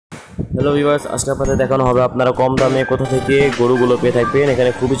Hello viewers, আজকে আপনাদের দেখানো হবে আপনারা কম দামে কোথা থেকে গরুগুলো পেয়ে থাকবেন।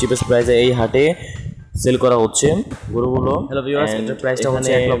 এখানে খুবই চিপেস্ট প্রাইসে এই হাটে সেল করা হচ্ছে গরুগুলো। হ্যালো ভিউয়ার্স, এটার প্রাইসটা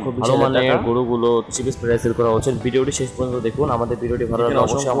হচ্ছে 1,20,000 টাকা। গরুগুলো চিপেস্ট প্রাইসে সেল করা হচ্ছে। ভিডিওটি শেষ পর্যন্ত দেখুন। আমাদের ভিডিওটি ভালো লাগলে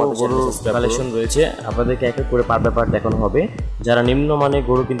অবশ্যই আমাদের গরুর কালেকশন রয়েছে, আপনাদেরকে এক এক করে পার্ট বাই পার্ট দেখানো হবে। যারা নিম্নমানের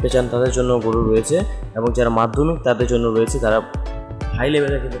গরু কিনতে চান তাদের জন্য গরু রয়েছে, এবং যারা মাধ্যমিক তাদের জন্য রয়েছে, যারা হাই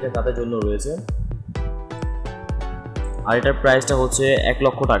লেভেলে কিনতে চান তাদের জন্য রয়েছে। আর এটার প্রাইসটা হচ্ছে 1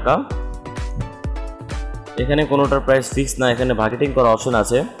 লক্ষ টাকা। এখানে কোনোটার প্রাইস ফিক্স না, এখানে মার্কেটিং করার অপশন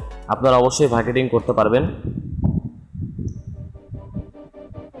আছে, আপনারা অবশ্যই মার্কেটিং করতে পারবেন।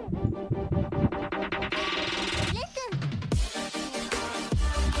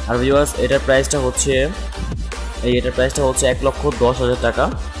 আর ভিউয়ার্স, এটার প্রাইসটা হচ্ছে 1,10,000 টাকা।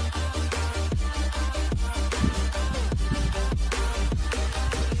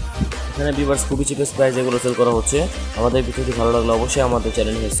 এখানে ভিউয়ার্স খুবই চিপেস্ট প্রাইস এগুলো সেল করা হচ্ছে। আমাদের ভিডিওটি ভালো লাগলে অবশ্যই আমাদের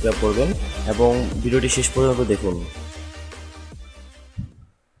চ্যানেল সাবস্ক্রাইব করবেন এবং ভিডিওটি শেষ পর্যন্ত দেখুন।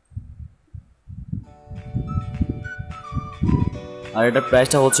 আর এটার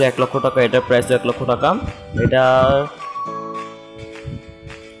প্রাইসটা হচ্ছে 1 লক্ষ টাকা। এটার প্রাইস 1 লক্ষ টাকা। এটা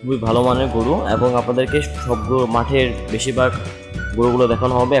খুবই ভালো মানের গরু, এবং আপনাদেরকে সব মাঠের বেশিরভাগ গরুগুলো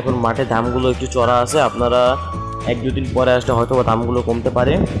দেখানো হবে। এখন মাঠে দামগুলো একটু চড়া আছে, আপনারা 1-2 দিন পরে আসলে হয়তো দামগুলো কমতে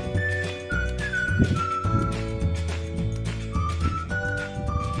পারে।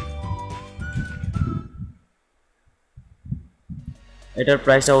 এটার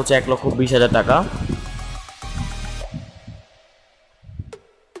প্রাইসটা হচ্ছে 1,20,000 টাকা।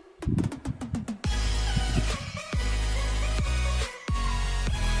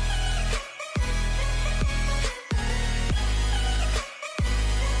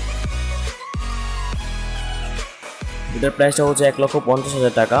 এটার প্রাইসটা হচ্ছে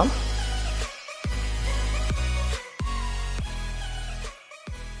 1,50,000 টাকা।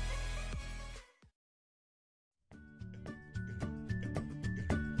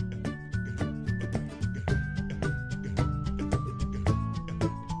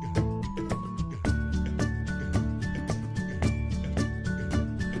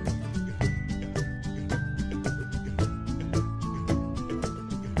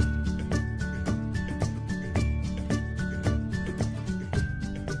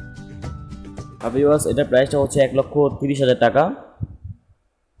 আর ভিউয়ার্স, এটার প্রাইসটা হচ্ছে 1,30,000 টাকা।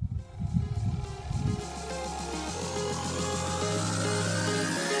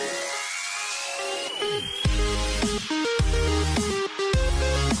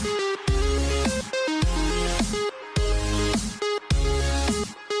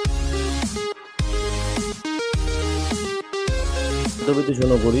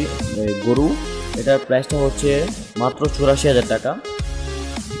 গরু এটার প্রাইসটা হচ্ছে মাত্র 84,000 টাকা।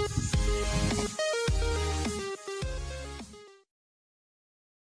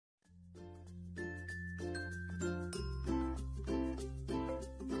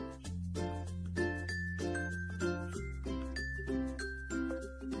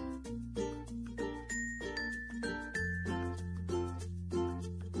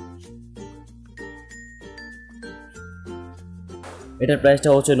 এটার প্রাইসটা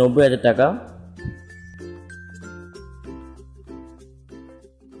হচ্ছে 90,000 টাকা।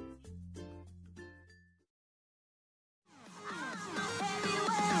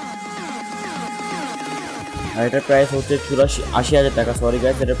 আর এটার প্রাইস হচ্ছে 80,000 টাকা। সরি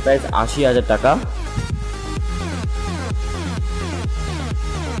গাইস, এটার প্রাইস 80,000 টাকা।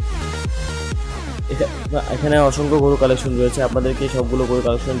 এখানে অসংখ্য গরু কালেকশন রয়েছে, আপনাদেরকে সবগুলো গরু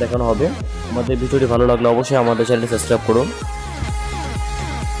কালেকশন দেখানো হবে। আমাদের ভিডিওটি ভালো লাগলে অবশ্যই আমাদের চ্যানেলটি সাবস্ক্রাইব করুন।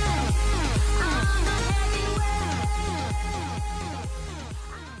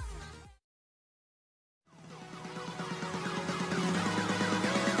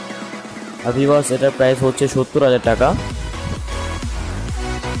 আর ভিউয়ার্স, এটার প্রাইস হচ্ছে 70,000 টাকা।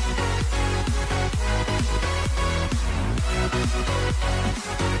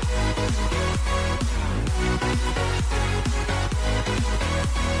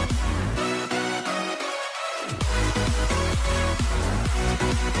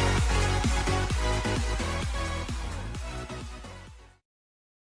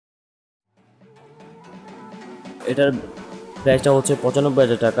 এটার প্রাইসটা হচ্ছে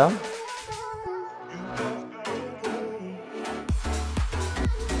 95,000 টাকা।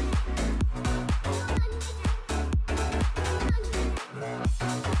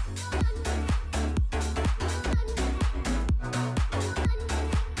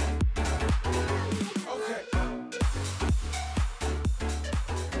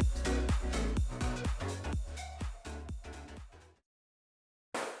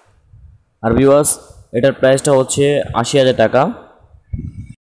 আর ভিউয়ার্স, এটার প্রাইসটা হচ্ছে 80,000 টাকা।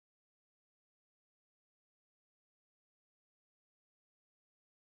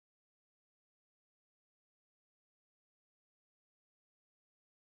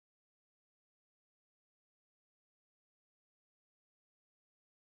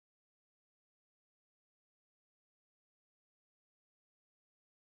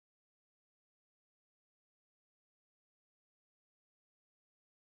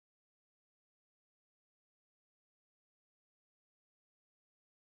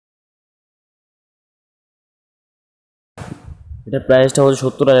 এটার প্রাইসটা হচ্ছে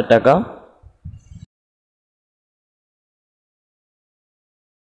 70,000 টাকা।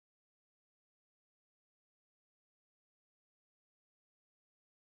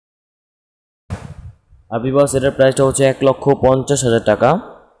 আর ভিউয়ার্স এটার প্রাইসটা হচ্ছে 1,50,000 টাকা।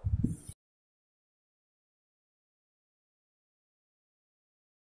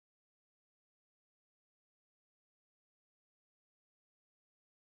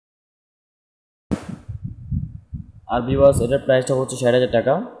 আর ভিউয়ার্স এটার প্রাইসটা হচ্ছে 60,000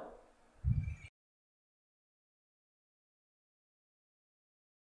 টাকা।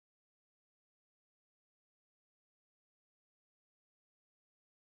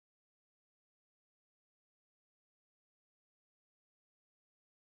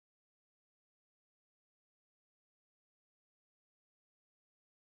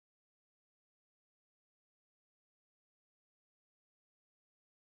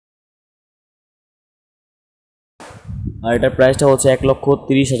 আর এটার প্রাইসটা হচ্ছে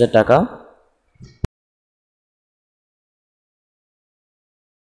 1,30,000 টাকা।